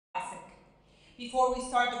Before we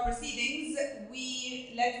start the proceedings,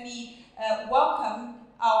 let me welcome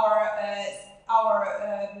our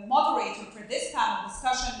moderator for this panel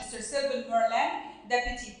discussion, Mr. Sylvain Merlin,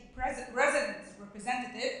 Deputy Resident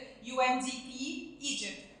Representative, UNDP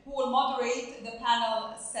Egypt, who will moderate the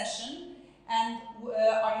panel session. And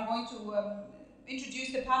are you going to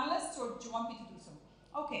introduce the panelists, or do you want me to do so?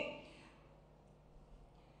 Okay.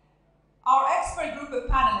 Our expert group of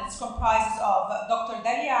panelists comprises of Dr.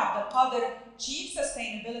 Dalia Abdelkader, Chief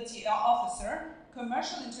Sustainability Officer,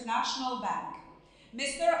 Commercial International Bank,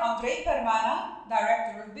 Mr. Andre Permana,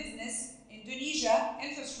 Director of Business, Indonesia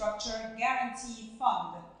Infrastructure Guarantee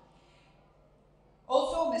Fund.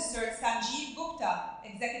 Also, Mr. Sanjeev Gupta,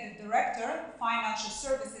 Executive Director, Financial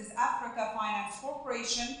Services Africa Finance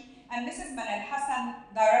Corporation, and Mrs. Manal Hassan,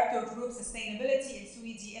 Director of Group Sustainability at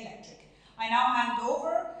Sweden Electric. I now hand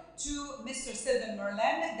over to Mr. Sylvain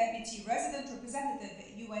Merlin, Deputy Resident Representative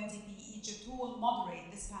at UNDP Egypt, who will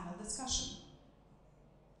moderate this panel discussion.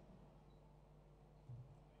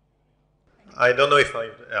 I don't know if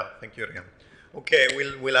thank you, Rian. Okay,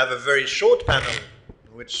 we'll have a very short panel,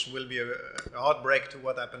 which will be a hard break to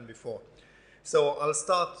what happened before. So I'll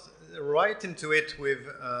start right into it with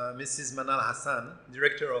Mrs. Manal Hassan,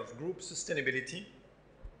 Director of Group Sustainability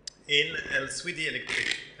in El Swedi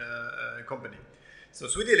Electric company. So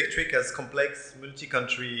Swedi Electric has complex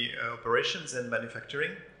multi-country operations and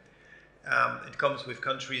manufacturing. It comes with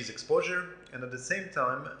countries' exposure, and at the same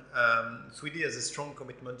time, Swedi has a strong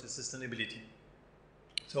commitment to sustainability.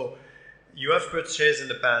 So you have purchased in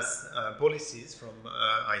the past policies from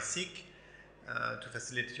ISIC to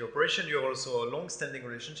facilitate your operation. You have also a long-standing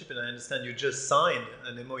relationship, and I understand you just signed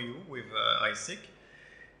an MOU with ISIC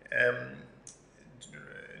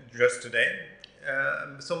just today.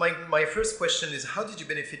 So my first question is, how did you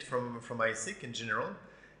benefit from ISIC in general?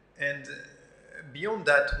 And beyond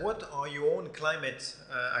that, what are your own climate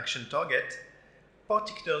action targets,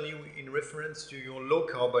 particularly in reference to your low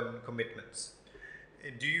carbon commitments?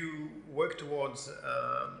 Do you work towards,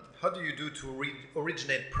 how do you do to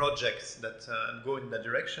originate projects that go in that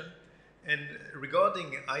direction? And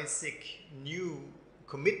regarding ISIC new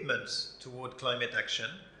commitments toward climate action,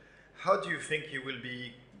 how do you think you will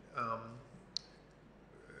be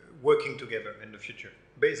working together in the future,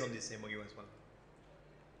 based on this MOU as well?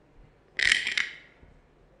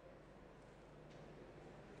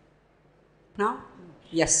 Now?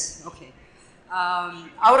 Yes, okay.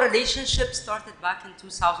 Our relationship started back in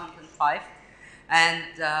 2005, and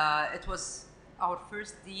it was our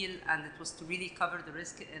first deal, and it was to really cover the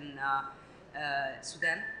risk in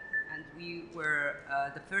Sudan. And we were,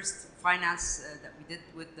 the first finance that we did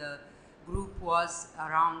with the group was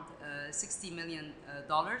around $60 million,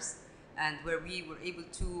 and where we were able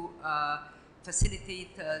to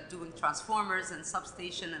facilitate doing transformers and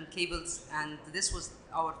substation and cables, and this was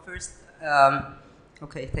our first,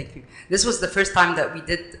 okay, thank you. This was the first time that we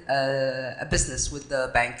did a business with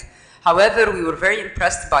the bank. However, we were very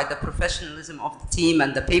impressed by the professionalism of the team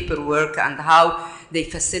and the paperwork and how they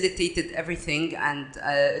facilitated everything, and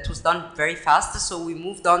it was done very fast. So we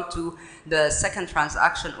moved on to the second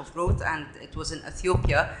transaction of growth, and it was in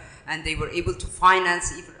Ethiopia, and they were able to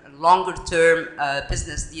finance even a longer term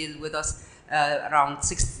business deal with us, around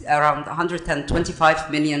 125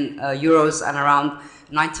 million euros and around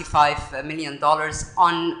 $95 million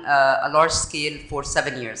on a large scale for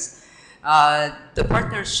 7 years. The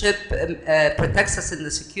partnership protects us in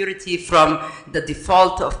the security from the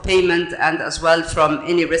default of payment and as well from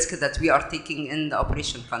any risk that we are taking in the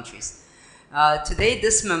operation countries. Today,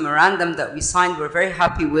 this memorandum that we signed, we're very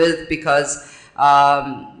happy with, because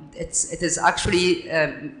it is actually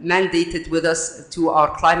mandated with us to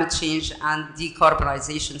our climate change and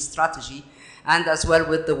decarbonization strategy, and as well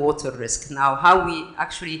with the water risk. Now, how we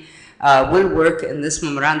actually will work in this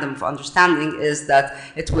memorandum of understanding is that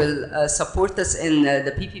it will support us in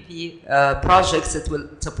the PPP projects, it will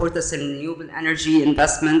support us in renewable energy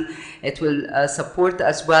investment, it will support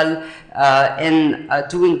as well in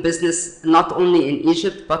doing business not only in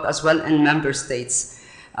Egypt but as well in member states.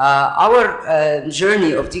 Our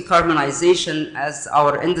journey of decarbonization as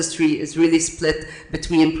our industry is really split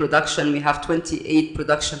between production. We have 28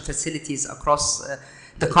 production facilities across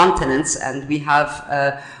the continents, and we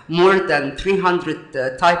have more than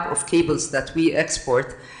 300 type of cables that we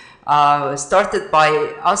export. Started by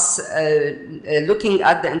us looking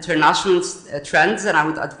at the international trends, and I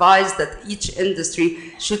would advise that each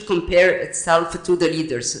industry should compare itself to the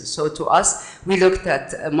leaders. So to us, we looked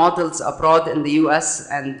at models abroad in the US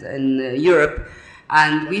and in Europe,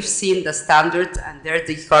 and we've seen the standard and their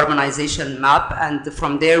decarbonization map, and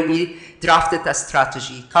from there we drafted a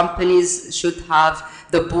strategy. Companies should have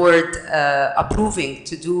the board approving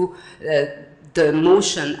to do the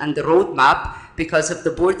motion and the roadmap, because if the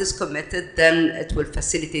board is committed, then it will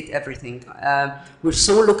facilitate everything. We're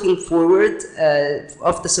so looking forward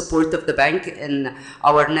of the support of the bank in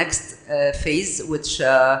our next phase, which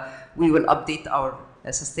we will update our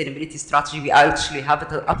sustainability strategy. We actually have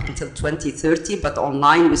it up until 2030, but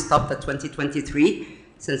online we stopped at 2023,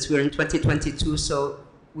 since we're in 2022, so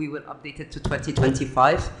we will update it to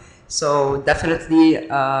 2025. So definitely,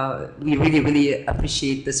 we really, really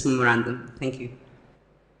appreciate this memorandum. Thank you.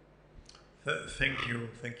 Thank you,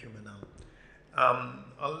 Manal.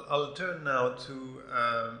 I'll turn now to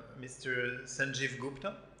Mr. Sanjeev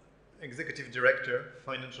Gupta, Executive Director,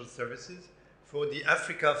 Financial Services for the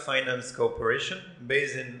Africa Finance Corporation,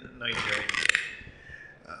 based in Nigeria.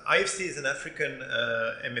 IFC is an African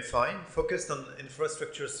MFI focused on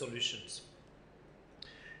infrastructure solutions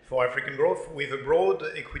for African growth with a broad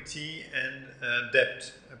equity and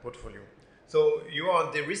debt portfolio. So you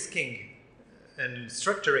are de-risking and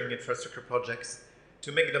structuring infrastructure projects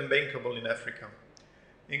to make them bankable in Africa,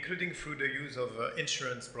 including through the use of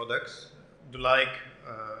insurance products, like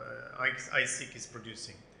ISIC is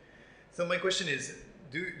producing. So my question is,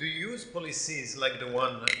 do you use policies like the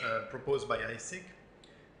one proposed by ISIC?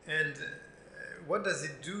 And what does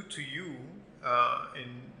it do to you,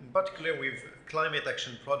 in particular with climate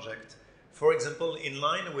action project? For example, in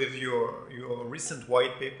line with your recent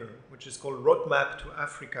white paper, which is called Roadmap to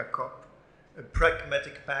Africa COP, a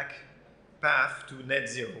pragmatic path to net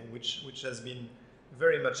zero, which has been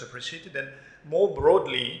very much appreciated. And more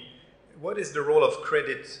broadly, what is the role of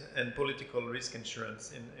credit and political risk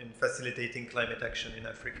insurance in facilitating climate action in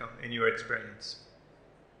Africa, in your experience?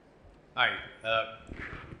 Hi.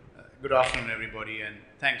 Good afternoon, everybody, and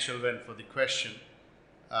thanks, Sylvain, for the question.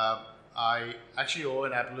 I actually owe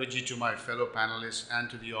an apology to my fellow panelists and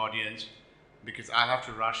to the audience, because I have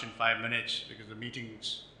to rush in 5 minutes because the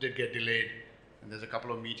meetings did get delayed, and there's a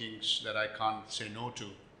couple of meetings that I can't say no to.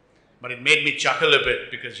 But it made me chuckle a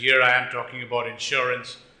bit, because here I am talking about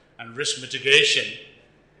insurance and risk mitigation.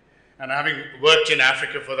 And having worked in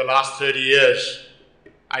Africa for the last 30 years,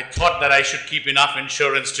 I thought that I should keep enough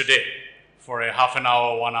insurance today for a half an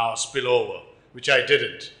hour, 1 hour spillover, which I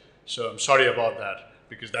didn't. So I'm sorry about that,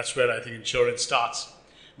 because that's where I think insurance starts.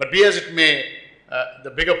 But be as it may, the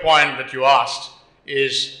bigger point that you asked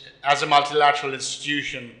is, as a multilateral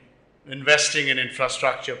institution, investing in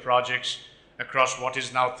infrastructure projects across what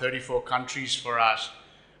is now 34 countries for us,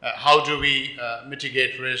 how do we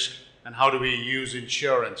mitigate risk, and how do we use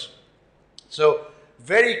insurance? So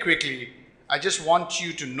very quickly, I just want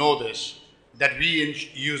you to know this, that we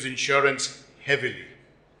use insurance heavily,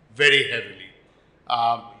 very heavily.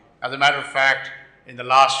 As a matter of fact, in the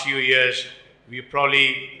last few years, we've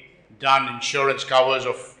probably done insurance covers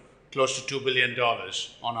of close to $2 billion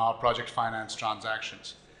on our project finance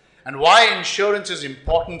transactions. And why insurance is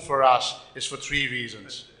important for us is for 3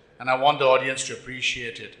 reasons. And I want the audience to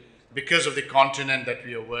appreciate it, because of the continent that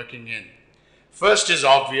we are working in. First is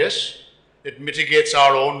obvious. It mitigates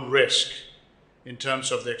our own risk in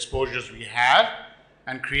terms of the exposures we have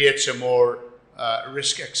and creates a more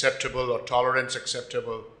risk acceptable or tolerance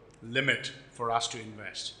acceptable limit for us to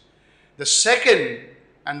invest. The second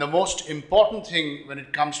and the most important thing when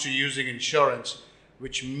it comes to using insurance,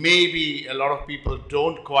 which maybe a lot of people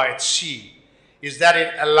don't quite see, is that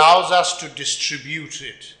it allows us to distribute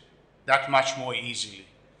it that much more easily.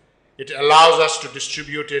 It allows us to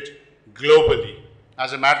distribute it globally.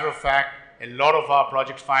 As a matter of fact, a lot of our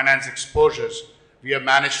project finance exposures we have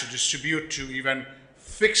managed to distribute to even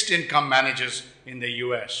fixed income managers in the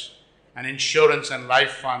US and insurance and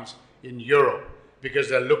life funds in Europe, because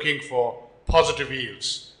they're looking for positive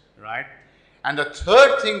yields, right? And the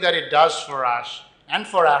third thing that it does for us and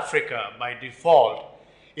for Africa by default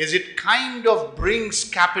is it kind of brings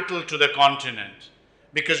capital to the continent.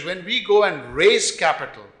 Because when we go and raise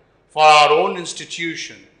capital for our own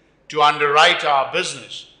institution to underwrite our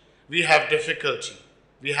business, we have difficulty,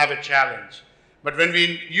 we have a challenge. But when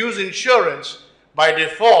we use insurance, by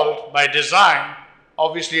default, by design,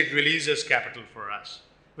 obviously it releases capital for us,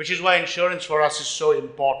 which is why insurance for us is so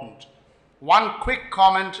important. One quick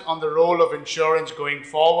comment on the role of insurance going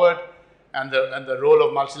forward and the role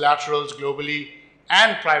of multilaterals globally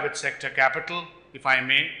and private sector capital, if I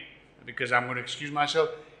may, because I'm going to excuse myself,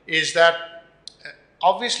 is that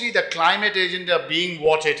obviously the climate agenda being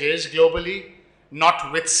what it is globally,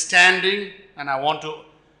 notwithstanding, and I want to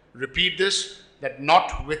repeat this, that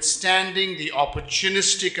notwithstanding the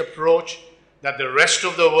opportunistic approach that the rest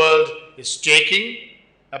of the world is taking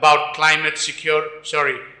about climate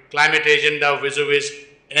agenda vis-a-vis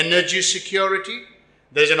energy security,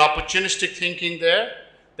 there's an opportunistic thinking there.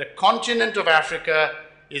 the continent of Africa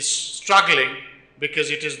is struggling because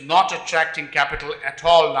it is not attracting capital at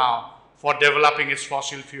all now for developing its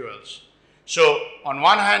fossil fuels. So on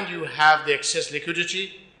one hand, you have the excess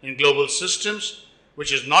liquidity in global systems,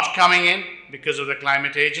 which is not coming in because of the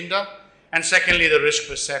climate agenda, and secondly, the risk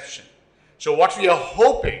perception. So what we are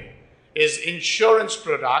hoping is insurance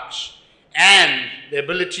products and the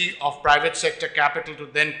ability of private sector capital to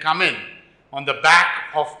then come in on the back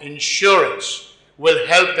of insurance will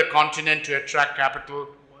help the continent to attract capital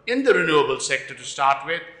in the renewable sector to start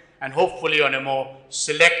with, and hopefully on a more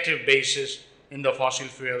selective basis in the fossil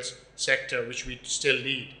fuels sector, which we still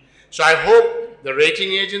need. So I hope the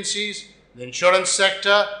rating agencies, the insurance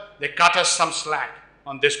sector, they cut us some slack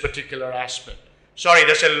on this particular aspect. Sorry,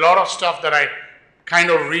 there's a lot of stuff that I kind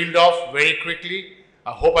of reeled off very quickly.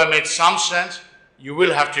 I hope I made some sense. You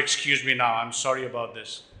will have to excuse me now. I'm sorry about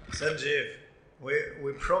this. Sanjeev,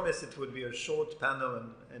 we promised it would be a short panel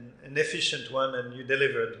and an efficient one, and you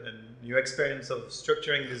delivered. And your experience of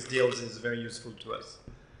structuring these deals is very useful to us.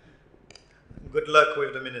 Good luck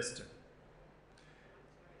with the minister.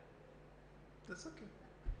 That's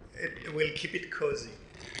okay. We'll keep it cozy.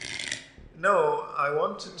 No, I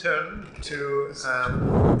want to turn to...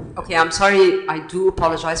 Okay, I'm sorry. I do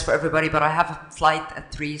apologize for everybody, but I have a flight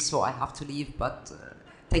at 3, so I have to leave. But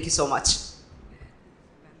thank you so much.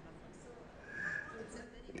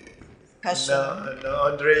 No,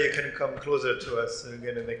 Andre, you can come closer to us. We're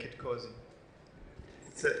going to make it cozy.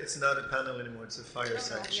 It's not a panel anymore. It's a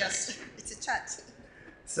fireside chat. Yes, it's a chat.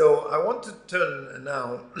 So I want to turn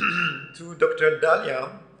now to Dr.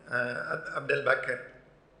 Dalia Abdelbakr,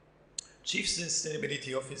 Chief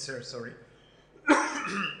Sustainability Officer,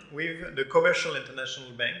 with the Commercial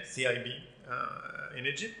International Bank, CIB, in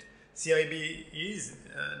Egypt. CIB is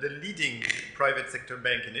the leading private sector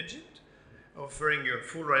bank in Egypt, offering a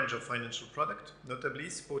full range of financial products, notably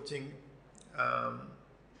supporting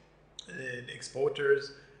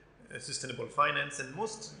exporters, sustainable finance, and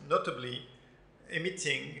most notably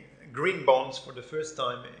emitting green bonds for the first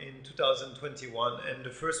time in 2021, and the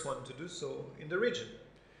first one to do so in the region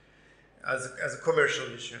as a commercial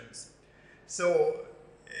issuance. So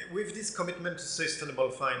with this commitment to sustainable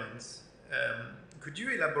finance, could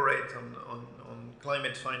you elaborate on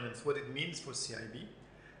climate finance, what it means for CIB,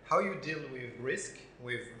 how you deal with risk,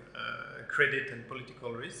 with credit and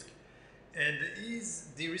political risk, and is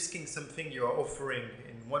de-risking something you are offering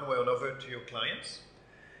in one way or another to your clients?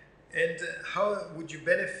 And how would you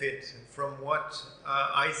benefit from what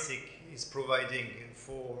ISIC is providing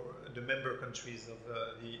for the member countries of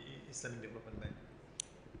the Islamic Development Bank?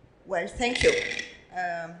 Well, thank you.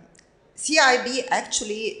 CIB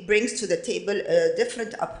actually brings to the table a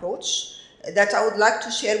different approach that I would like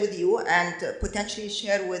to share with you and potentially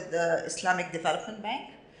share with the Islamic Development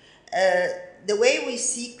Bank. The way we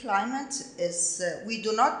see climate is we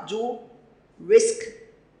do not do risk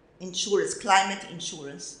insurance, climate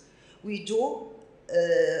insurance. We do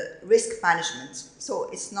risk management. So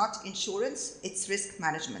it's not insurance, it's risk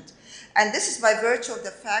management. And this is by virtue of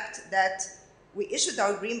the fact that we issued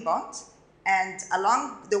our green bond, and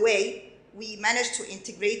along the way, we managed to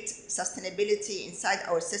integrate sustainability inside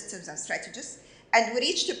our systems and strategies. And we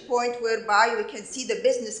reached a point whereby we can see the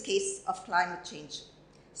business case of climate change.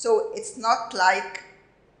 So it's not like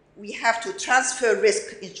we have to transfer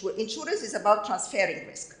risk. Insurance is about transferring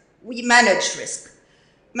risk. We manage risk.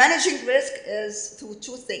 Managing risk is through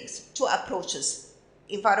two things, two approaches.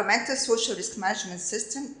 Environmental social risk management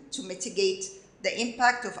system to mitigate the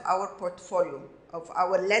impact of our portfolio, of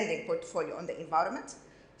our lending portfolio on the environment.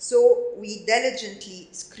 So we diligently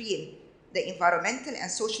screen the environmental and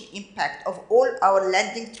social impact of all our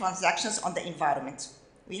lending transactions on the environment.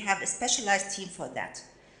 We have a specialized team for that.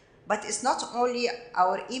 But it's not only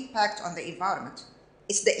our impact on the environment,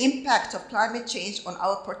 it's the impact of climate change on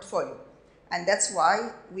our portfolio. And that's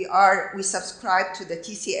why we subscribe to the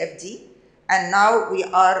TCFD, and now we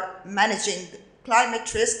are managing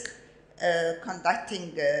climate risk,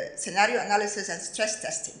 conducting scenario analysis and stress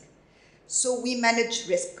testing. So we manage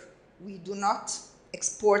risk. We do not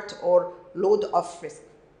export or load off risk,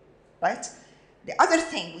 right? The other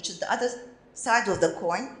thing, which is the other side of the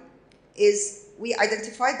coin, is we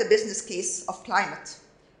identified the business case of climate.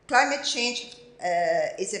 Climate change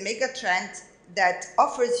is a mega trend that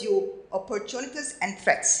offers you opportunities and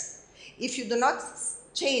threats. If you do not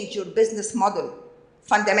change your business model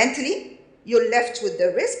fundamentally, you're left with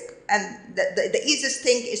the risk, and the easiest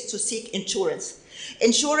thing is to seek insurance.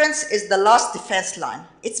 Insurance is the last defense line.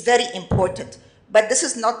 It's very important, but this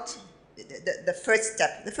is not the first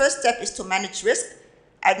step. The first step is to manage risk,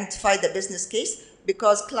 identify the business case,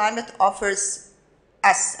 because climate offers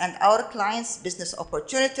us and our clients business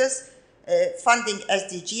opportunities. Funding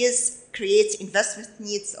SDGs creates investment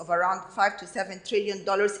needs of around $5 to $7 trillion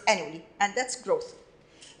annually, and that's growth.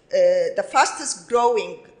 The fastest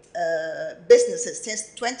growing businesses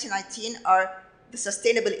since 2019 are the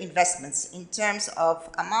sustainable investments in terms of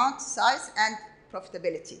amount, size, and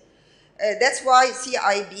profitability. That's why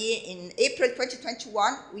CIB in April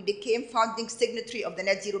 2021, we became founding signatory of the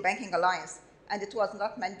Net Zero Banking Alliance, and it was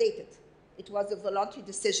not mandated. It was a voluntary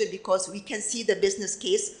decision because we can see the business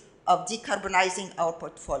case of decarbonizing our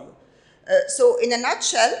portfolio. So in a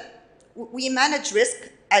nutshell, we manage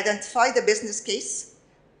risk, identify the business case,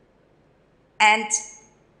 and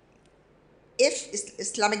if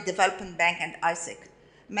Islamic Development Bank and ISEC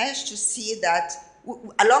manage to see that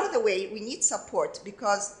along the way we need support,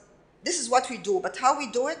 because this is what we do, but how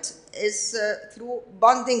we do it is through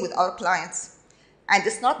bonding with our clients. And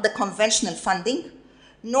it's not the conventional funding,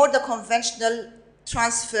 nor the conventional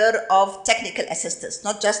transfer of technical assistance,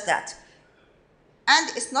 not just that. And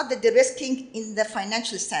it's not the de-risking in the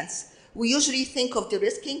financial sense. We usually think of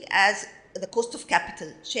de-risking as the cost of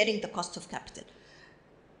capital, sharing the cost of capital.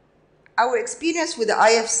 Our experience with the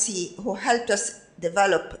IFC, who helped us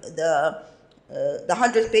develop the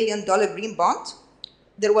 $100 billion green bond,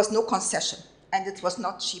 there was no concession, and it was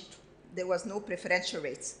not cheap. There was no preferential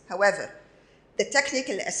rates. However, the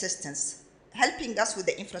technical assistance, helping us with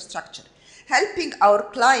the infrastructure, helping our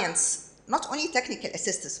clients, not only technical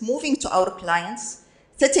assistance, moving to our clients,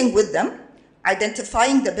 sitting with them,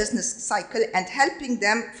 identifying the business cycle, and helping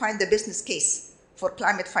them find the business case for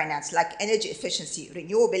climate finance, like energy efficiency,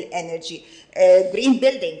 renewable energy, green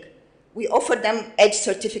building. We offer them EDGE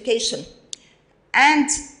certification, and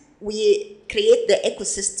we create the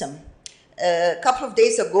ecosystem. A couple of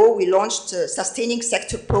days ago, we launched a Sustaining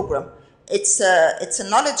Sector Program. It's a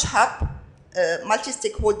knowledge hub,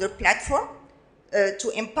 multi-stakeholder platform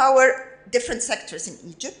to empower different sectors in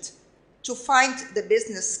Egypt to find the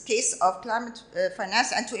business case of climate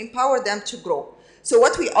finance and to empower them to grow. So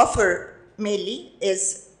what we offer mainly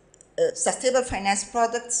is sustainable finance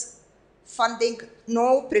products, funding,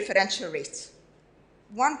 no preferential rates.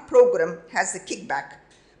 One program has a kickback,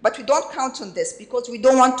 but we don't count on this because we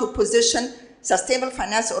don't want to position sustainable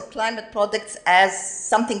finance or climate products as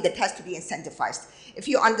something that has to be incentivized. If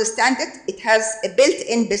you understand it, it has a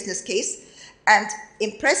built-in business case, and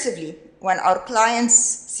impressively, when our clients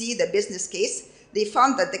see the business case, they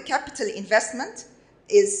found that the capital investment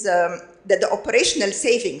is, that the operational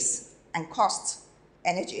savings and costs,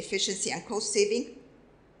 energy efficiency and cost saving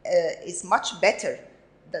is much better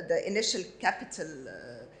than the initial capital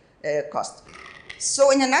cost.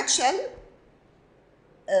 So in a nutshell,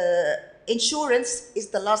 insurance is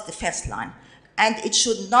the last defense line, and it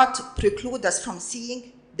should not preclude us from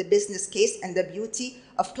seeing the business case and the beauty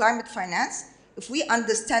of climate finance if we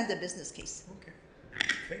understand the business case. Okay,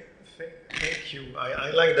 thank you.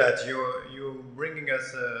 I like that. You're bringing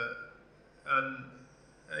us a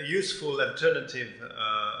useful alternative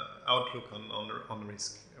outlook on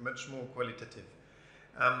risk, much more qualitative.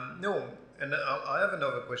 No, and I have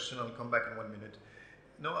another question. I'll come back in 1 minute.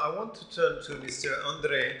 No, I want to turn to Mr.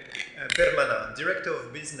 Andre Permana, Director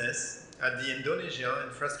of Business at the Indonesia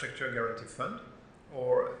Infrastructure Guarantee Fund,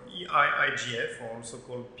 or EIIGF, or also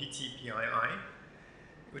called PTPII,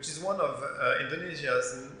 which is one of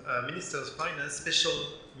Indonesia's Minister's Finance special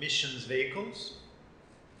missions vehicles,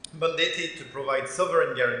 mandated to provide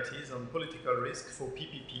sovereign guarantees on political risk for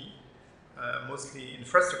PPP, mostly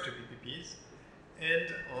infrastructure PPPs,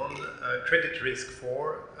 and on credit risk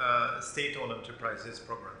for state-owned enterprises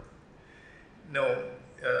program. Now,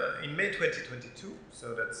 in May 2022,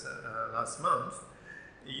 so that's last month,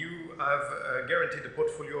 you have guaranteed a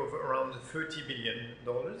portfolio of around $30 billion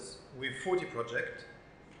with 40 projects.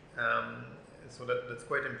 So that's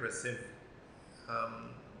quite impressive.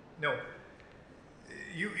 Now,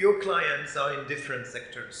 your clients are in different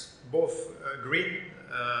sectors, both green,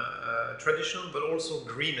 traditional, but also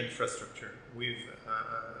green infrastructure with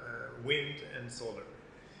wind and solar.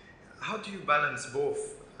 How do you balance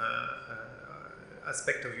both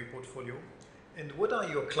aspects of your portfolio? And what are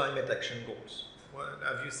your climate action goals?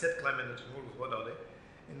 Have you set climate action goals? What are they?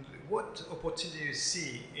 And what opportunity do you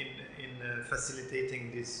see in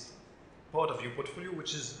facilitating this part of your portfolio,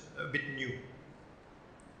 which is a bit new?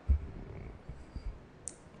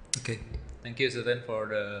 Okay, thank you, Sultan, for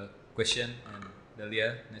the question, and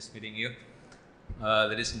Dalia, nice meeting you.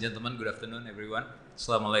 Ladies and gentlemen, good afternoon, everyone.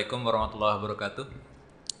 Assalamualaikum warahmatullahi wabarakatuh.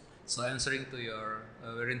 So, answering to your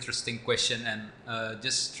very interesting question, and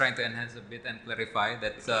just trying to enhance a bit and clarify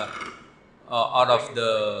that out of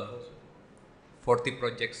the 40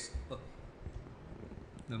 projects,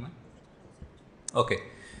 Okay.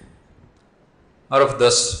 Out of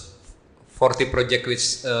those 40 projects,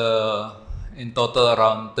 which in total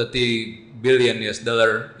around 30 billion US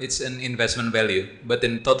dollar, it's an investment value. But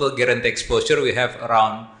in total guarantee exposure, we have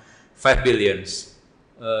around 5 billions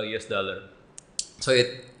US dollar. So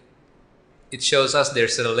it shows us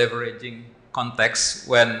there's a leveraging context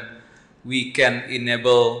when we can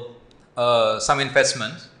enable some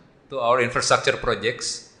investment to our infrastructure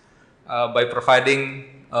projects by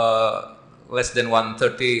providing less than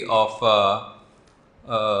 1/30 of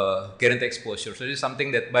guarantee exposure. So this is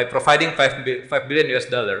something that by providing 5 billion US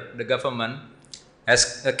dollar, the government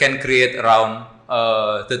can create around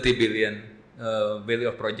 30 billion value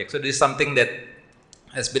of projects. So this is something that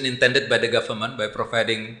has been intended by the government by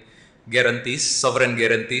providing guarantees, sovereign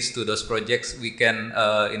guarantees to those projects. We can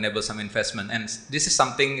enable some investment, and this is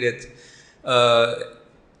something that,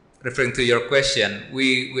 referring to your question,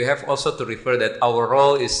 we have also to refer that our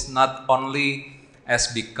role is not only as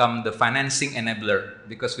become the financing enabler,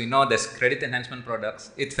 because we know that credit enhancement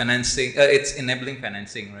products, it's enabling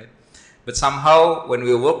financing, right? But somehow when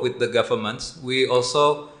we work with the governments, we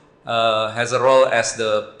also has a role as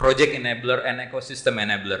the project enabler and ecosystem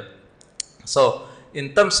enabler. So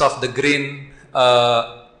in terms of the green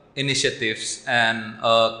initiatives and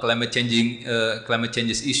climate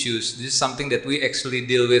changes issues, this is something that we actually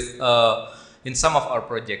deal with in some of our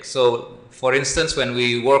projects. So for instance, when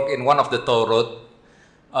we work in one of the toll road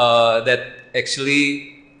that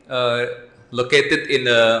actually located in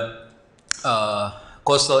the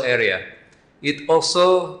coastal area, it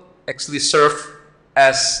also actually serve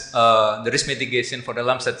as the risk mitigation for the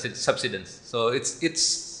lump subsidence. So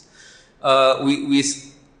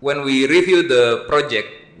when we review the project,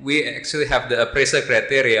 we actually have the appraisal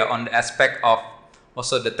criteria on the aspect of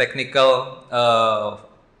also the technical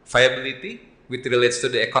viability, which relates to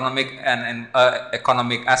the economic and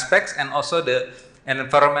economic aspects, and also the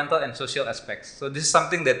environmental and social aspects. So this is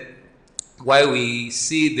something that why we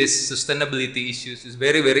see this sustainability issues is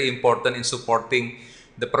very, very important in supporting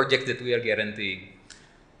the project that we are guaranteeing.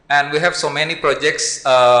 And we have so many projects.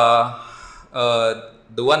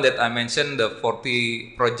 The one that I mentioned, the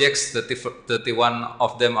 40 projects, 31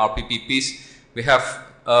 of them are PPPs. We have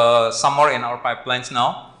some more in our pipelines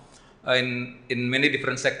now in many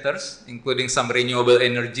different sectors, including some renewable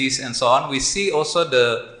energies and so on. We see also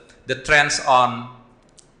the trends on,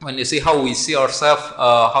 when you see how we see ourselves,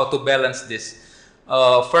 how to balance this.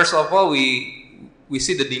 First of all, we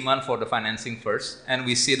see the demand for the financing first, and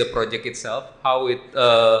we see the project itself, how it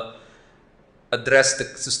address the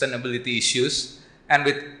sustainability issues. And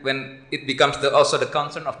when it becomes also the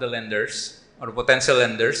concern of the lenders or the potential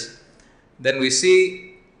lenders, then we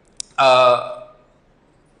see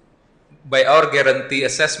by our guarantee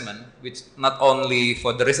assessment, which not only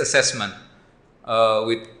for the risk assessment,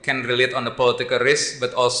 we can relate on the political risk,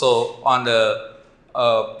 but also on the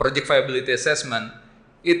project viability assessment,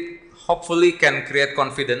 it hopefully can create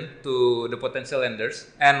confidence to the potential lenders.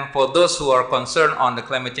 And for those who are concerned on the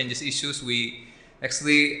climate changes issues, we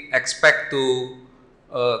actually expect to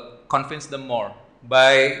convince them more.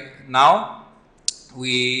 By now,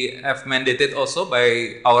 we have mandated also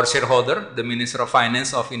by our shareholder, the Minister of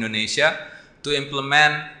Finance of Indonesia, to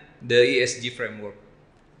implement the ESG framework.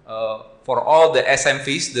 For all the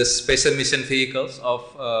SMVs, the special mission vehicles of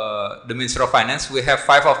the Minister of Finance, we have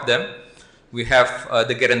 5 of them. We have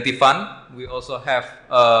the Guarantee Fund. We also have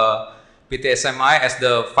PTSMI as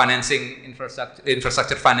the financing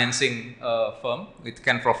infrastructure financing firm. It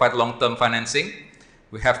can provide long-term financing.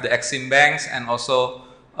 We have the Exim banks, and also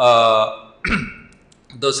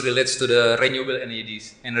those relates to the renewable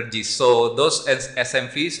energies. So those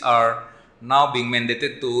SMVs are now being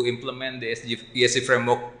mandated to implement the ESG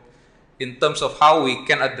framework in terms of how we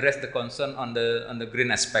can address the concern on the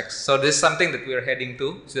green aspects. So this is something that we are heading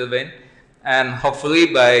to, Sylvain, and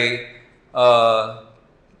hopefully by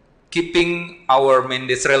keeping our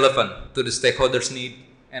mandates relevant to the stakeholders' need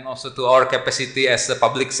and also to our capacity as a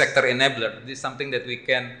public sector enabler, this is something that we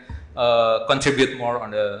can contribute more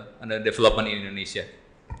on the development in Indonesia.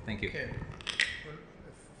 Thank you. Okay. Well,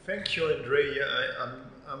 thank you, Andre.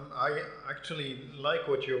 I actually like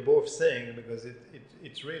what you're both saying, because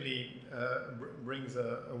it really brings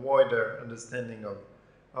a wider understanding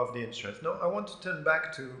of the insurance. Now, I want to turn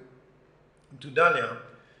back to Dalia,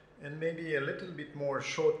 and maybe a little bit more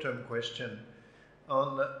short-term question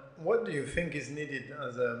on what do you think is needed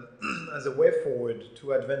as a way forward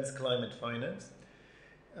to advance climate finance,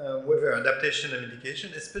 whether adaptation and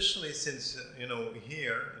mitigation, especially since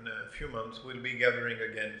here in a few months we'll be gathering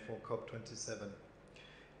again for COP27.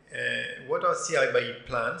 What are CIBE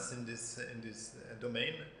plans in this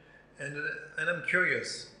domain? And I'm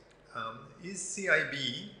curious, is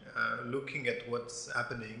CIB looking at what's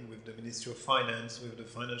happening with the Ministry of Finance, with the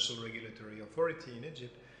Financial Regulatory Authority in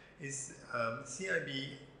Egypt? Is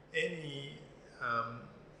CIB any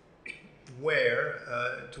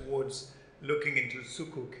towards looking into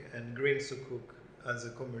sukuk and green sukuk as a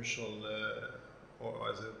commercial or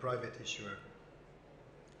as a private issuer?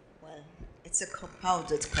 Well, it's a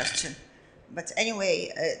compounded question. But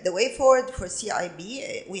anyway, the way forward for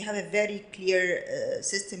CIB, we have a very clear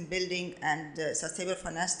system building and sustainable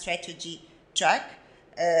finance strategy track.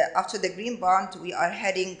 After the green bond, we are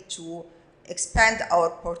heading to expand our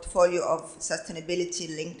portfolio of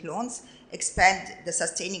sustainability-linked loans, expand the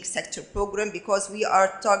sustaining sector program, because we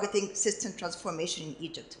are targeting system transformation in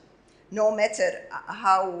Egypt. No matter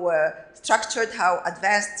how structured, how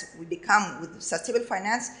advanced we become with sustainable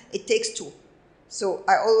finance, it takes two. So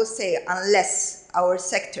I always say, unless our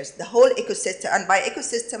sectors, the whole ecosystem, and by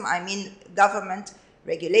ecosystem I mean government,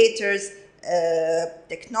 regulators,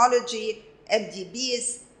 technology,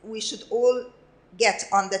 MDBs, we should all get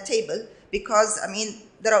on the table, because I mean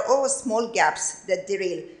there are always small gaps that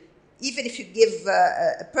derail. Even if you give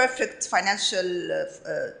a perfect financial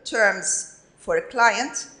terms for a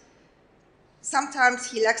client,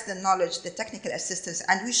 sometimes he lacks the knowledge, the technical assistance,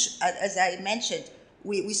 and we as I mentioned,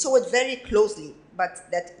 we saw it very closely, but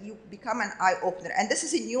that you become an eye-opener. And this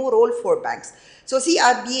is a new role for banks. So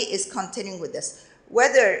CIB is continuing with this.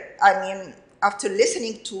 Whether, I mean, after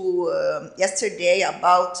listening to yesterday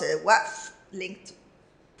about WAF-linked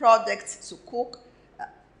products, sukuk,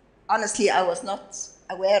 honestly, I was not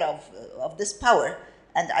aware of this power.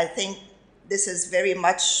 And I think this is very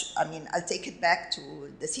much, I mean, I'll take it back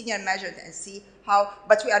to the senior management and see how,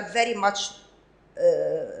 but we are very much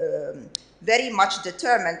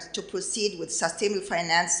determined to proceed with sustainable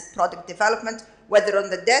finance product development, whether on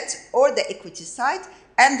the debt or the equity side,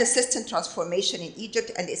 and the system transformation in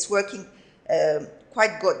Egypt, and it's working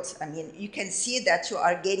quite good. I mean, you can see that you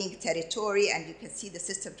are gaining territory, and you can see the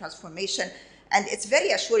system transformation, and it's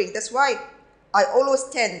very assuring. That's why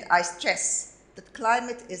I stress that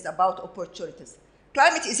climate is about opportunities.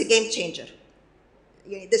 Climate is a game changer.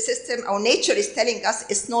 The system, our nature is telling us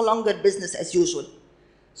it's no longer business as usual.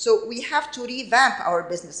 So we have to revamp our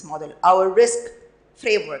business model, our risk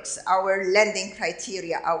frameworks, our lending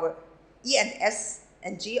criteria, our E and S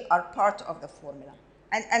and G are part of the formula.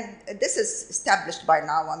 And this is established by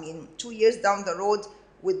now. I mean, 2 years down the road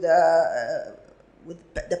with the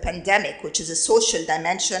pandemic, which is a social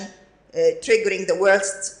dimension, triggering the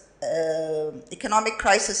worst economic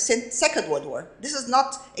crisis since Second World War. This is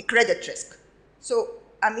not a credit risk. So,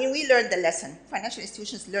 I mean, we learned the lesson. Financial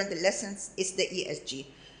institutions learned the lessons. It's the ESG.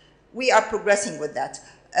 We are progressing with that.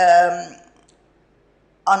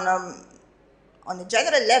 On a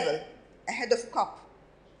general level, ahead of COP,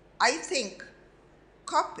 I think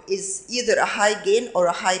COP is either a high gain or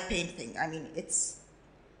a high pain thing. I mean, it's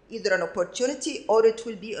either an opportunity or it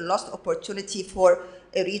will be a lost opportunity for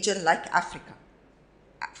a region like Africa.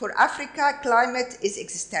 For Africa, climate is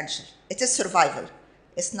existential. It is survival.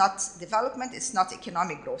 It's not development, it's not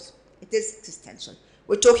economic growth. It is existential.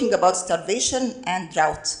 We're talking about starvation and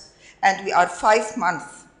drought. And we are 5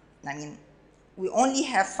 months. I mean, we only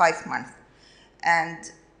have 5 months.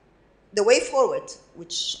 And the way forward,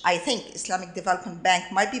 which I think Islamic Development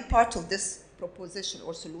Bank might be part of this proposition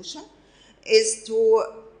or solution, is to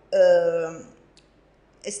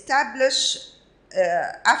establish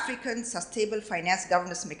African sustainable finance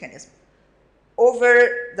governance mechanism.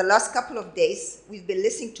 Over the last couple of days, we've been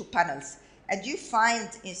listening to panels, and you find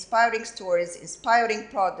inspiring stories, inspiring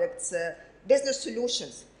products, business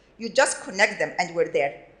solutions. You just connect them, and we're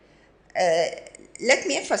there. Let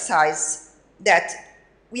me emphasize that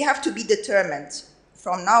we have to be determined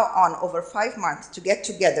from now on over 5 months to get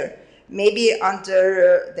together, maybe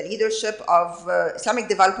under the leadership of Islamic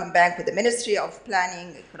Development Bank with the Ministry of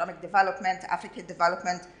Planning, Economic Development, African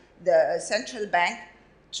Development, the Central Bank,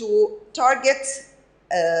 to target,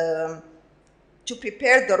 to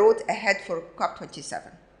prepare the road ahead for COP27.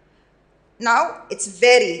 Now, it's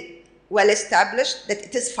very well established that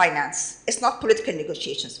it is finance. It's not political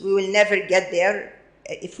negotiations. We will never get there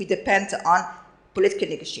if we depend on political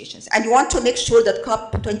negotiations. And we want to make sure that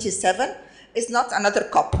COP27 is not another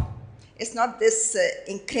COP. It's not this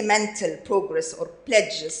incremental progress or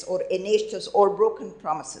pledges or initiatives or broken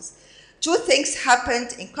promises. Two things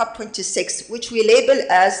happened in COP26, which we label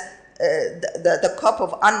as the COP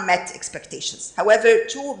of unmet expectations. However,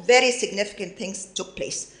 two very significant things took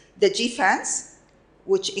place. The GFANZ,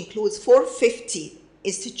 which includes 450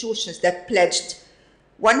 institutions that pledged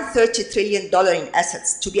 $130 trillion in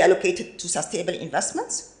assets to be allocated to sustainable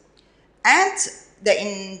investments, and the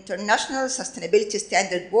International Sustainability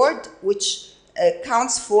Standard Board, which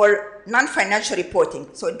counts for non-financial reporting.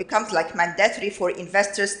 So it becomes like mandatory for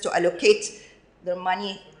investors to allocate their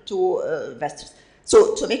money to investors.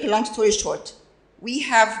 So to make a long story short, we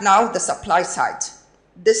have now the supply side.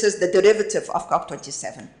 This is the derivative of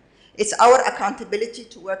COP27. It's our accountability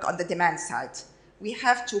to work on the demand side. We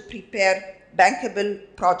have to prepare bankable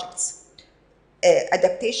projects,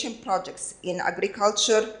 adaptation projects in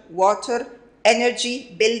agriculture, water,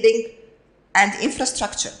 energy, building, and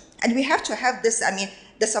infrastructure. And we have to have this, I mean,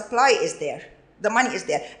 the supply is there, the money is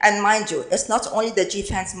there. And mind you, it's not only the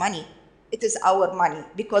GFAN's money, it is our money,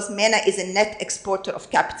 because MENA is a net exporter of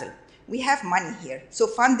capital. We have money here, so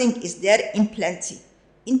funding is there in plenty,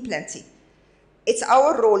 It's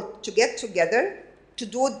our role to get together to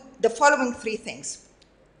do the following three things.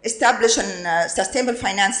 Establish a sustainable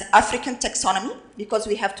finance African taxonomy, because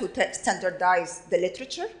we have to standardize the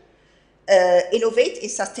literature. Innovate in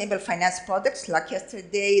sustainable finance products, like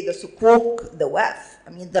yesterday, the Sukuk, the WAF. I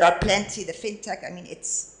mean, there are plenty, the fintech, I mean,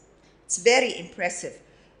 it's very impressive.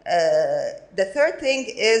 The third thing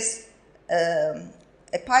is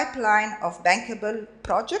a pipeline of bankable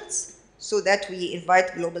projects so that we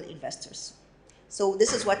invite global investors. So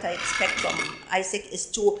this is what I expect from ISIC, is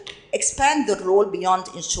to expand the role beyond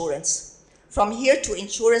insurance. From here to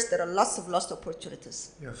insurance, there are lots of lost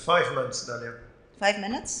opportunities. Yeah, 5 months, Dalia. 5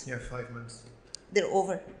 minutes? Yeah, 5 months. They're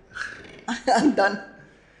over. I'm done.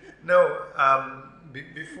 No,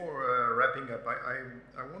 before wrapping up,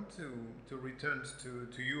 I want to return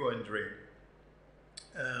to you, Andre.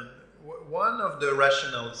 One of the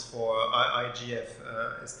rationales for IGF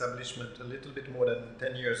establishment a little bit more than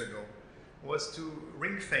 10 years ago was to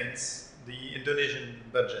ring fence the Indonesian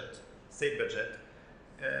budget, state budget,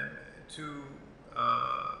 to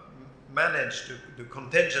manage the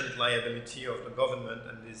contingent liability of the government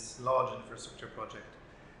and this large infrastructure project,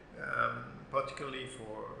 particularly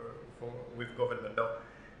with government. Now,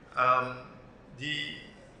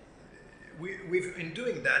 in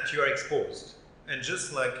doing that, you are exposed. And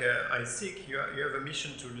just like ISIC, you have a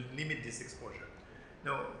mission to limit this exposure.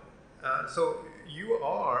 Now, so you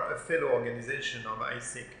are a fellow organization of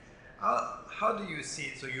ISIC. How do you see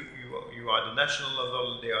it? So you are the national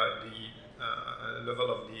level, they are the level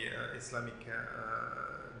of the Islamic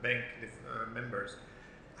Bank members.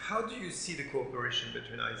 How do you see the cooperation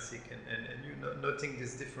between ISIC and you noting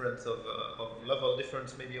this difference of level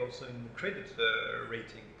difference, maybe also in credit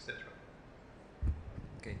rating, etc.?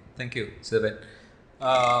 Okay, thank you, Sylvain.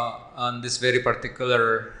 On this very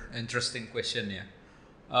particular interesting question,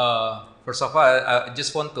 first of all, I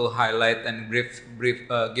just want to highlight and give brief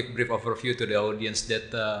overview to the audience that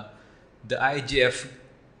the IGF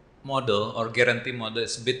model or guarantee model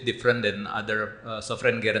is a bit different than other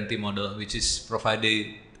sovereign guarantee model, which is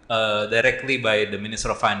provided directly by the Minister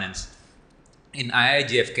of Finance. In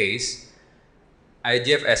IIGF case,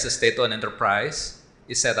 IGF as a state-owned enterprise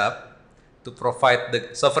is set up to provide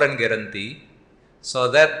the sovereign guarantee, so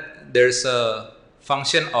that there's a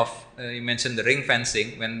function of, you mentioned the ring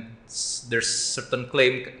fencing, when there's certain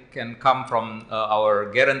claim can come from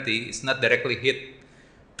our guarantee, it's not directly hit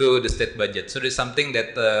to the state budget. So there's something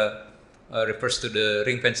that refers to the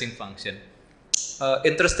ring fencing function.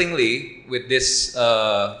 Interestingly, with this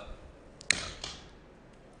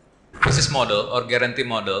business model or guarantee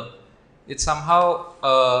model, it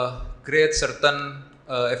somehow creates certain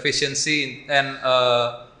efficiency and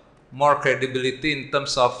more credibility in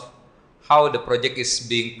terms of how the project is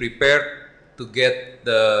being prepared to get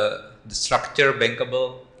the structure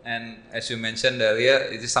bankable. And as you mentioned earlier,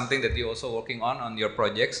 it is something that you're also working on your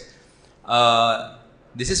projects.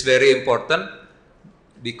 This is very important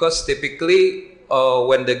because typically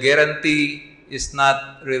when the guarantee is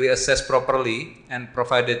not really assessed properly and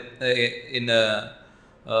provided in a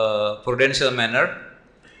prudential manner,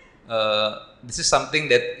 this is something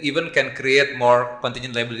that even can create more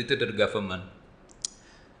contingent liability to the government.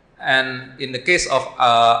 And in the case of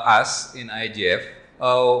us in IGF,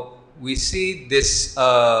 we see this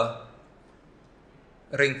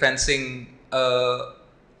ring fencing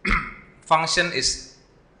function is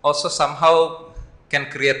also somehow can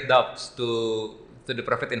create doubts to the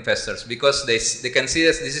private investors, because they can see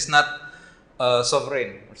this is not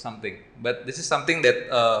sovereign or something, but this is something that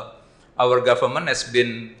our government has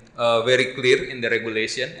been very clear in the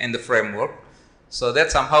regulation and the framework, so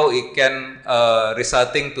that somehow it can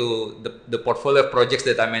resulting to the portfolio of projects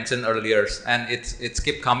that I mentioned earlier, and it's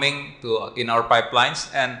keep coming to in our pipelines.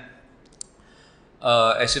 And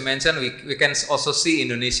as you mentioned, we can also see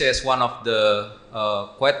Indonesia as one of the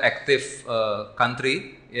quite active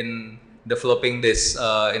country in developing this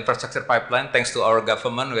infrastructure pipeline, thanks to our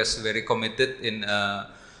government, who is very committed in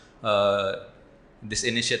this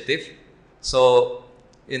initiative. So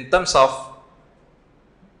in terms of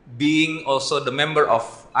being also the member of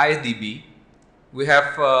IDB, we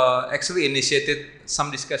have actually initiated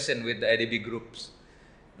some discussion with the IDB groups.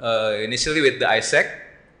 Initially with the ISEC,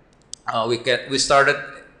 we started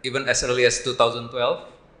even as early as 2012,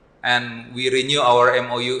 and we renew our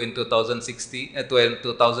MOU in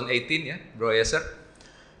 2018, yeah, Bro Yasser.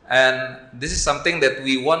 And this is something that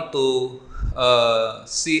we want to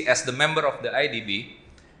see as the member of the IDB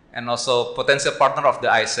and also potential partner of the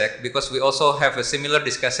ISEC, because we also have a similar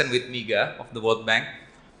discussion with MIGA of the World Bank,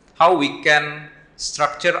 how we can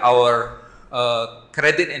structure our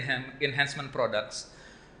credit enhancement products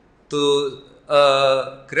to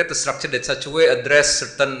create a structure that such a way address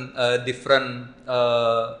certain different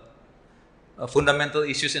fundamental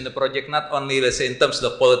issues in the project, not only, let's say, in terms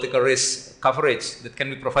of the political risk coverage that can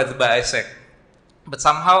be provided by ISEC, but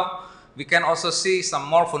somehow we can also see some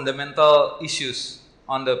more fundamental issues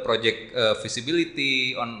on the project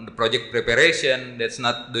feasibility, on the project preparation that's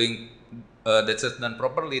not doing, that's not done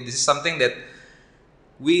properly. This is something that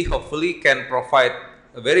we hopefully can provide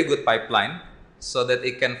a very good pipeline so that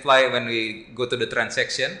it can fly when we go to the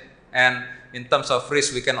transaction. And in terms of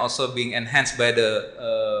risk, we can also be enhanced by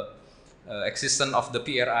the existence of the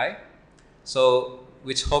PRI. So,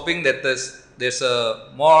 which hoping that there's a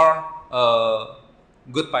more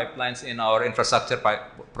good pipelines in our infrastructure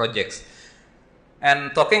projects.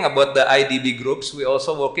 And talking about the IDB groups, we're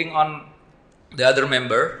also working on the other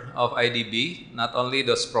member of IDB, not only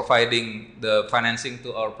those providing the financing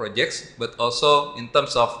to our projects, but also in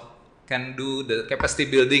terms of can do the capacity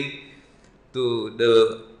building to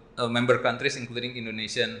the member countries, including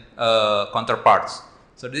Indonesian counterparts.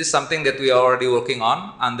 So this is something that we are already working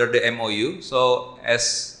on under the MOU. So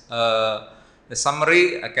as a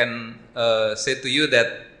summary, I can say to you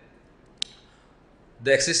that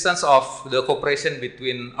the existence of the cooperation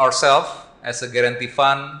between ourselves as a guarantee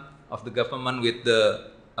fund of the government with the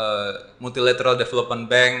multilateral development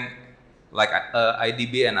bank like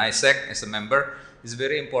IDB and ISEC as a member is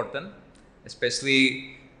very important,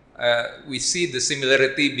 especially we see the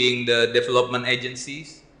similarity being the development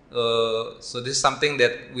agencies. So this is something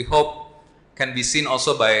that we hope can be seen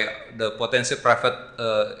also by the potential private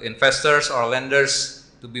investors or lenders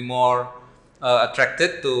to be more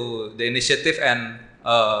attracted to the initiative and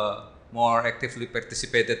more actively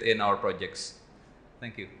participated in our projects.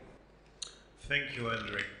 Thank you. Thank you,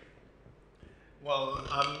 Andre. Well,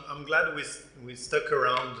 I'm glad we stuck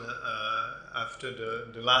around after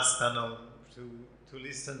the last panel to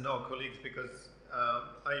listen to our colleagues, because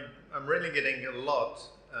I'm really getting a lot,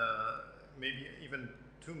 maybe even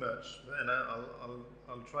too much, and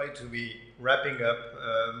I'll try to be wrapping up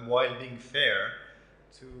while being fair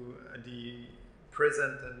to the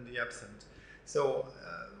present and the absent. So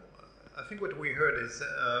I think what we heard is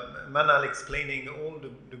Manal explaining all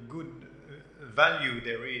the good value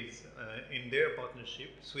there is in their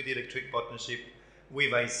partnership, Swedish Electric partnership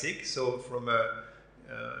with ISIC. So from a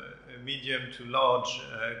medium to large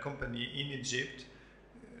company in Egypt,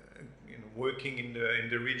 working in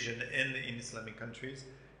the region and in Islamic countries,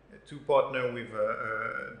 to partner with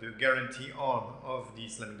the guarantee arm of the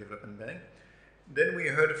Islamic Development Bank. Then we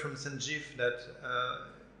heard from Sanjeev that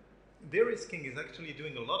de-risking is actually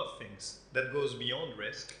doing a lot of things that goes beyond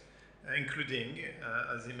risk, including,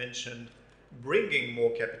 as he mentioned, bringing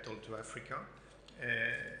more capital to Africa.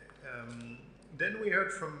 Then we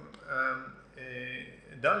heard from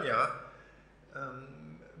Dalia,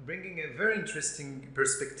 bringing a very interesting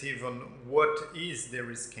perspective on what is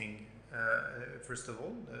de-risking. First of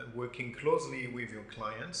all, working closely with your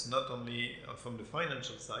clients, not only from the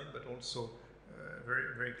financial side, but also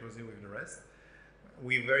very, very closely with the rest.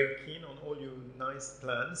 We're very keen on all your nice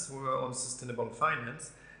plans on sustainable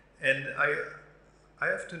finance. And I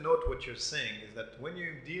have to note what you're saying is that when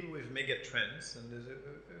you deal with mega trends, and there's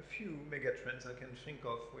a few mega trends I can think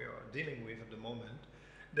of we are dealing with at the moment,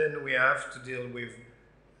 then we have to deal with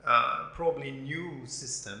probably new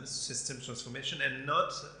system transformation, and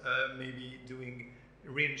not maybe doing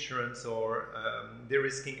reinsurance or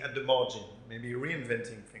de-risking at the margin, maybe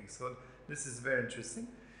reinventing things. So this is very interesting.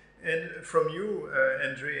 And from you,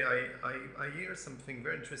 Andre, I hear something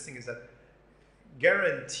very interesting, is that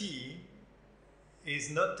guarantee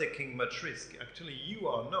is not taking much risk. Actually, you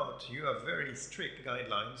are not. You have very strict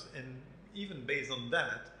guidelines, and even based on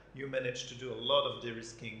that, you manage to do a lot of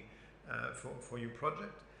de-risking for your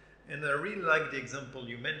project. And I really like the example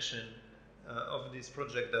you mentioned of this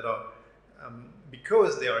project that are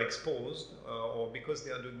because they are exposed or because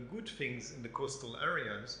they are doing good things in the coastal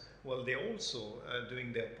areas, well, they're also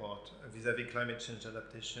doing their part vis-à-vis climate change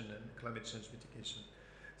adaptation and climate change mitigation.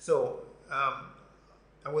 So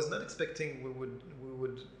I was not expecting we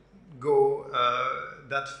would go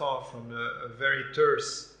that far from a very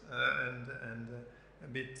terse and a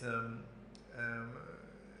bit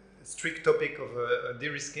strict topic of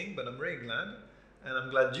de-risking, but I'm very glad. And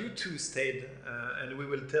I'm glad you two stayed, and we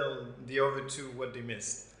will tell the other two what they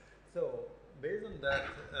missed. So, based on that,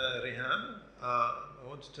 Rehan, I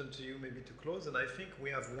want to turn to you maybe to close, and I think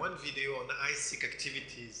we have one video on ISIC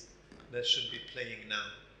activities that should be playing now.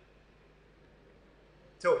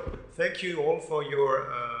 So, thank you all for your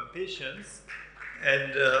patience,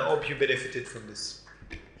 and hope you benefited from this.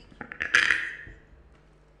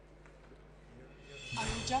 I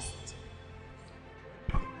will just...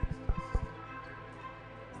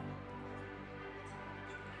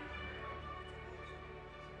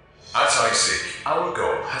 At ISIC, our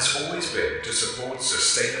goal has always been to support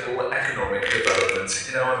sustainable economic development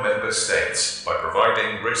in our member states by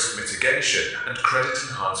providing risk mitigation and credit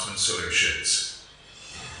enhancement solutions.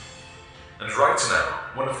 And right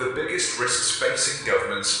now, one of the biggest risks facing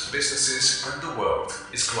governments, businesses and the world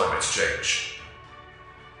is climate change.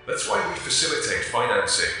 That's why we facilitate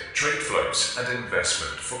financing, trade flows and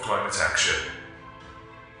investment for climate action,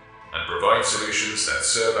 and provide solutions that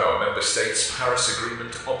serve our member states' Paris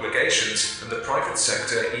Agreement obligations and the private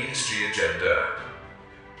sector ESG agenda.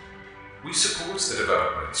 We support the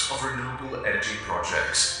development of renewable energy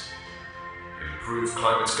projects, improve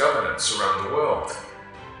climate governance around the world,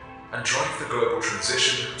 and drive the global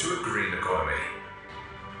transition to a green economy.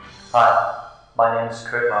 Hi, my name is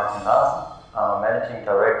Kurt Martin Larsen. I'm a Managing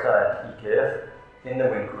Director at EKF in the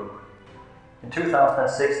Wind Group. In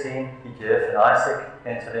 2016, EKF and ISIC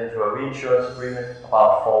entered into a reinsurance agreement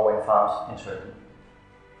about 4 wind farms in Turkey.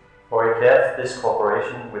 For EKF, this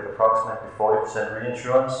cooperation with approximately 40%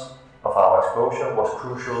 reinsurance of our exposure was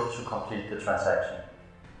crucial to complete the transaction.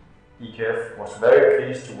 EKF was very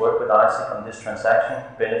pleased to work with ISIC on this transaction,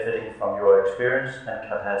 benefiting from your experience and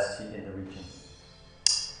capacity in the region.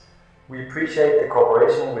 We appreciate the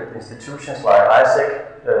cooperation with institutions like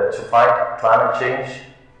ISIC to fight climate change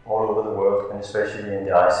all over the world, and especially in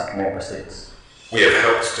the ISIC member states. We have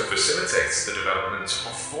helped to facilitate the development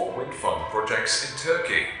of 4 wind farm projects in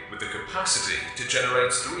Turkey with the capacity to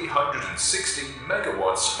generate 360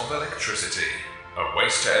 megawatts of electricity, a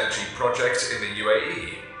waste-to-energy project in the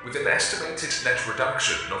UAE with an estimated net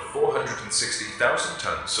reduction of 460,000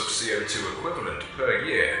 tons of CO2 equivalent per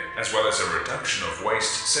year, as well as a reduction of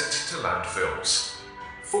waste sent to landfills.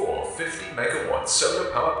 4 50-megawatt solar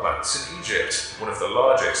power plants in Egypt, one of the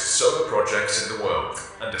largest solar projects in the world,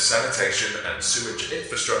 and a sanitation and sewage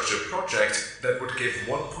infrastructure project that would give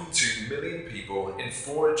 1.2 million people in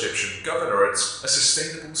 4 Egyptian governorates a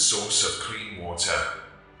sustainable source of clean water.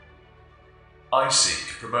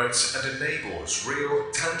 ISIC promotes and enables real,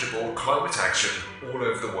 tangible climate action all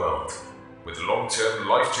over the world, with long-term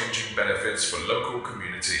life-changing benefits for local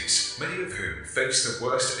communities, many of whom face the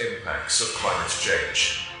worst impacts of climate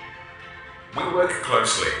change. We work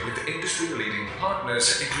closely with industry-leading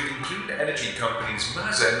partners including clean energy companies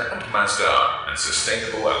Mazen and Masdar, and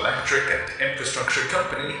sustainable electric and infrastructure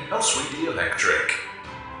company Elsewedy Electric,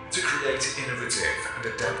 to create innovative and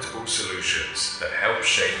adaptable solutions that help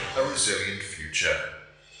shape a resilient future.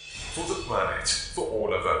 For the planet, for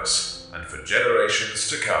all of us, and for generations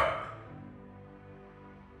to come.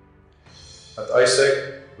 At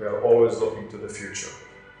ISIC, we are always looking to the future.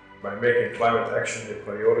 By making climate action a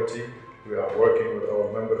priority, we are working with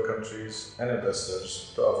our member countries and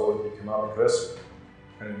investors to avoid economic risk.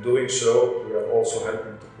 And in doing so, we are also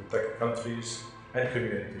helping to protect countries and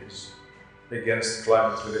communities against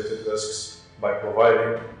climate-related risks by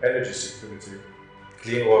providing energy security,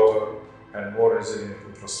 clean water, and more resilient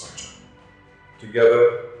infrastructure.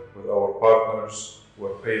 Together with our partners,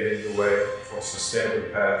 we're paving the way for a sustainable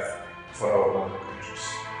path for our member countries.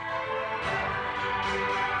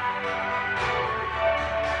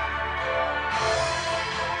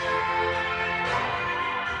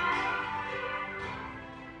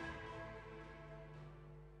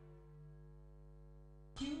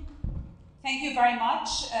 Thank you very much.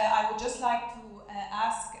 I would just like to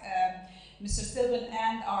ask Mr. Sylvan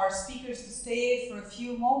and our speakers to stay for a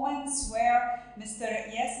few moments, where Mr.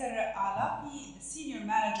 Yasser Alapi, the Senior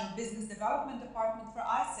Manager, Business Development Department for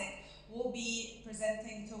ISIC, will be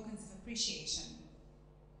presenting tokens of appreciation.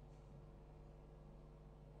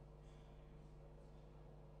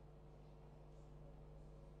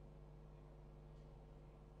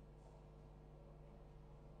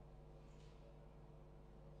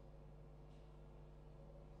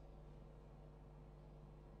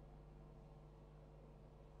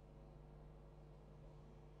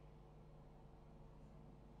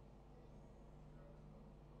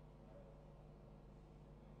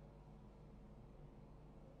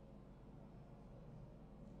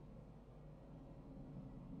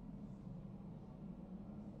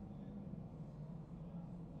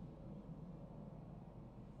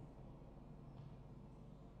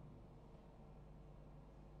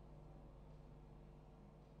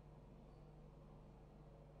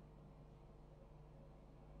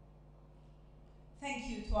 Thank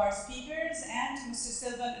you to our speakers and to Mr.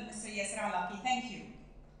 Sylvan and Mr. Yasser Alaki. Thank you.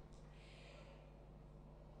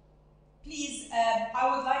 Please,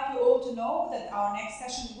 I would like you all to know that our next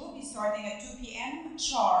session will be starting at 2 p.m.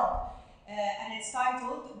 sharp, and it's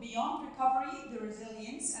titled Beyond Recovery, the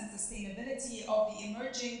Resilience and Sustainability of the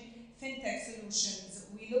Emerging FinTech Solutions.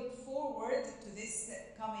 We look forward to this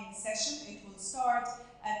coming session. It will start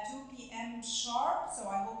at 2 p.m. sharp, so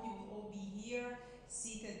I hope you will all be here,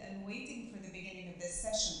 seated and waiting for the beginning of this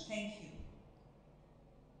session. Thank you.